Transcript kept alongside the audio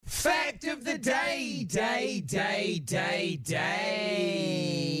day.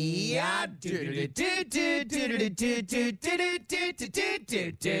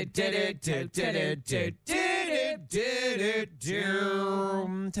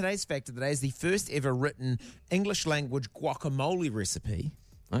 Today's fact of the day is the first ever written English language guacamole recipe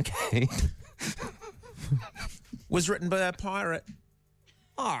Okay. was written by a pirate.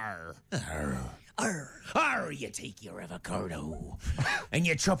 Arr. You take your avocado and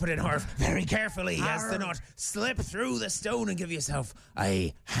you chop it in half very carefully as to not slip through the stone and give yourself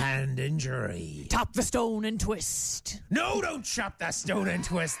a hand injury. Top the stone and twist. No, don't chop that stone and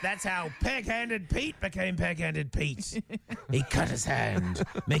twist. That's how Peg-Handed Pete became Peg-Handed Pete. He cut his hand,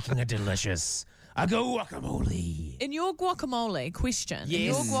 making a delicious guacamole. In your guacamole, question. In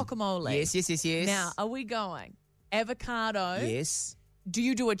your guacamole. Yes. Now, are we going avocado? Yes. Do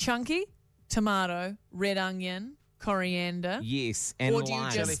you do a chunky? Tomato, red onion, coriander? Yes, and or do you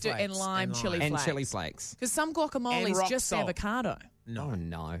lime. just do and lime, chili flakes? And chili flakes. Because some guacamole is rock just salt. avocado. No,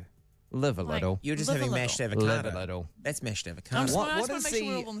 no. Live a little. You're just Live a having little. mashed avocado. Live a little. That's mashed I'm avocado. just- I What wanna is make sure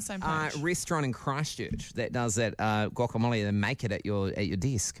we're all on the same the page. restaurant in Christchurch that does that guacamole and make it at your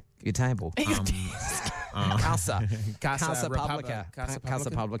desk, your table? Casa Publica.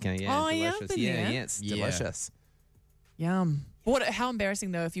 Casa Publica, yeah. Oh, yeah, I've delicious. been Yeah, there. yeah, it's Yeah. delicious. Yum. How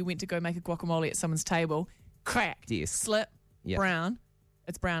embarrassing, though, if you went to go make a guacamole at someone's table, crack, Yes. slip, Yep. brown.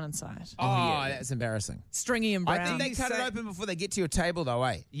 It's brown inside. Oh, that's embarrassing. Stringy and brown. I think they cut it open before they get to your table, though,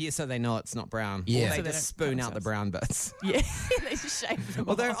 eh? Yeah, so they know it's not brown. Yeah. Or So they they just don't spoon cut out the themselves. brown bits. Yeah, they just shave them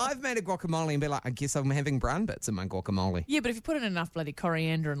Although off. I've made a guacamole and be like, I guess I'm having brown bits in my guacamole. Yeah, but if you put in enough bloody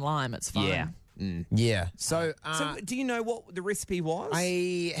coriander and lime, it's fine. Yeah. Yeah. So, So do you know what the recipe was?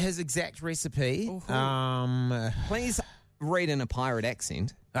 his exact recipe. Please read in a pirate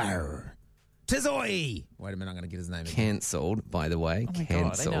accent. Arr. Tizoy. Wait a minute, I'm going to get his name again. Cancelled, by the way. Oh my God, I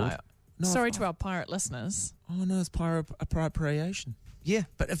Cancelled. know. Sorry to our pirate listeners. Oh, no, it's appropriation. Yeah.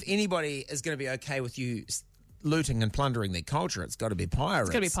 But if anybody is going to be okay with you looting and plundering their culture, it's got to be pirates.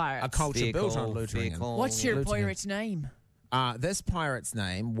 It's gotta be pirates. A culture built on looting. Vehicle. What's your Looting. pirate's name? This pirate's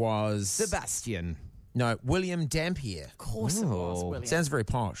name was... Sebastian. No, William Dampier. Of course it was, Oh. William. Sounds very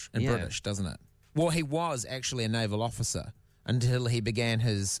posh and Yeah. British, doesn't it? Well, he was actually a naval officer until he began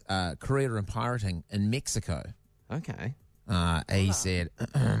his career in pirating in Mexico. Okay. He said,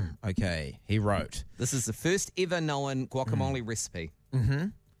 okay, he wrote, This is the first ever known guacamole recipe.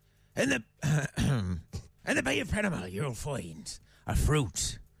 in the Bay of Panama, you'll find a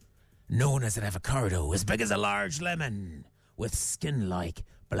fruit known as an avocado, as big as a large lemon, with skin like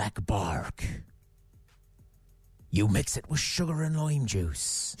black bark. You mix it with sugar and lime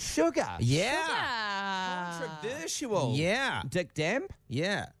juice. Sugar. Yeah. Ah. Controversial. Yeah. Dick Damp?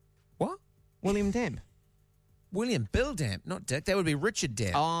 Yeah. What? William Damp. William Bill Damp, not Dick. That would be Richard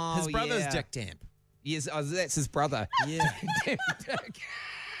Damp. Oh, his brother's yeah. Dick Damp. Yes, that's his brother. Yeah.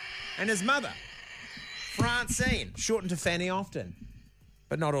 And his mother, Francine, shortened to Fanny often,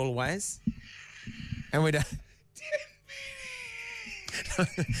 but not always. And we don't.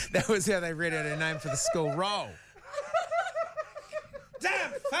 That was how they read out her name for the school roll.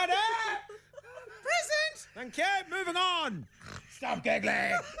 Damn, Fanny! Present! Thank you, moving on. Stop giggling.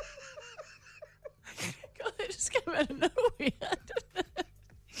 God, it just came out of nowhere.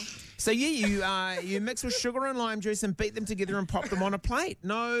 So you mix with sugar and lime juice and beat them together and pop them on a plate.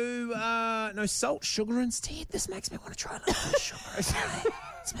 No salt, sugar instead. This makes me want to try a little bit of sugar.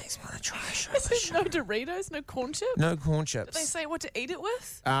 This makes me want to try a sugar. There's no Doritos, no corn chips. No corn chips. Did they say what to eat it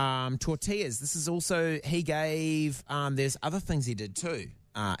with? Tortillas. This is also, he gave, there's other things he did too.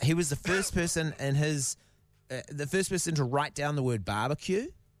 He was the first person to write down the word barbecue.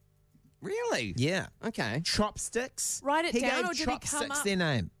 Really? Yeah. Okay. Chopsticks. Write it he down, gave or did he come chopsticks up- their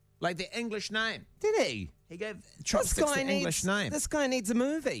name. Like their English name. Did he? He gave chopsticks their English name. This guy needs a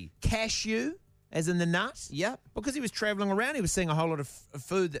movie. Cashew, as in the nut. Yep. Because he was travelling around, he was seeing a whole lot of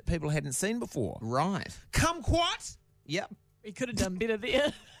food that people hadn't seen before. Right. Kumquat. Yep. We could have done better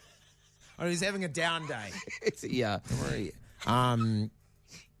there. Oh, he's having a down day. Yeah.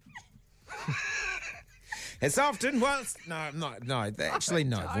 It's often, well, no, actually,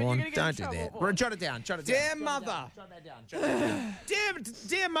 no, You're Vaughan, gonna get in don't do trouble, that. Vaughan. Jot it down. Dear mother.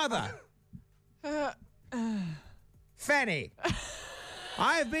 Dear mother. Fanny,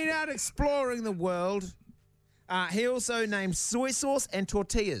 I have been out exploring the world. He also named soy sauce and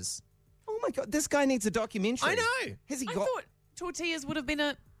tortillas. Oh my God, this guy needs a documentary. I know. Has he I got thought tortillas would have been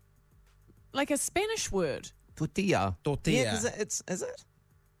a Spanish word. tortilla? Tortilla. Yeah, is it?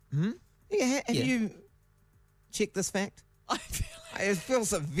 Hmm? Yeah, have you checked this fact? It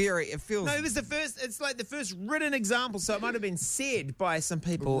feels No, it was the first. It's like the first written example, so it might have been said by some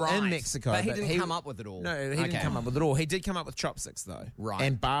people in Mexico. But he didn't come up with it all. No, he didn't come up with it all. He did come up with chopsticks though, Right.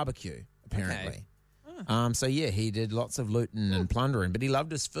 and barbecue apparently. So yeah, he did lots of looting and plundering, but he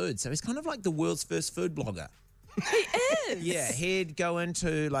loved his food. So he's kind of like the world's first food blogger. He is. Yeah, he'd go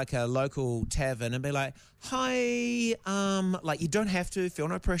into like a local tavern and be like, "Hi, like you don't have to, feel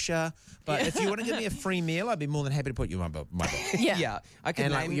no pressure, but if you want to give me a free meal, I'd be more than happy to put you on my bill." Yeah. I can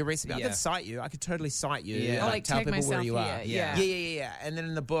And name like your recipe, I yeah. could cite you. I could totally cite you. Yeah. Or, like, tell tag people where myself you are. here. Yeah. And then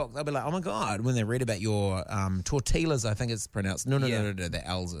in the book, they'll be like, "Oh my god!" When they read about your tortillas, I think it's pronounced. No. The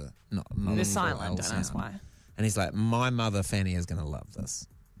L's are not The a silent, L don't ask sound. why. And he's like, "My mother Fanny is going to love this."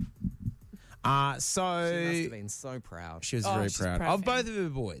 So She must have been so proud. she was Oh, very she's proud proud of of both of her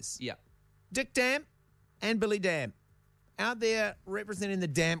boys. Yeah. Dick Damp and Billy Damp out there representing the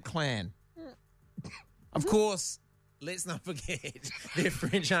Damp clan. Of course, let's not forget their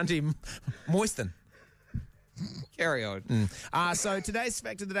French auntie Moistin. Carry on. So today's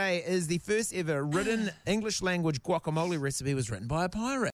fact of the day is the first ever written English language guacamole recipe was written by a pirate.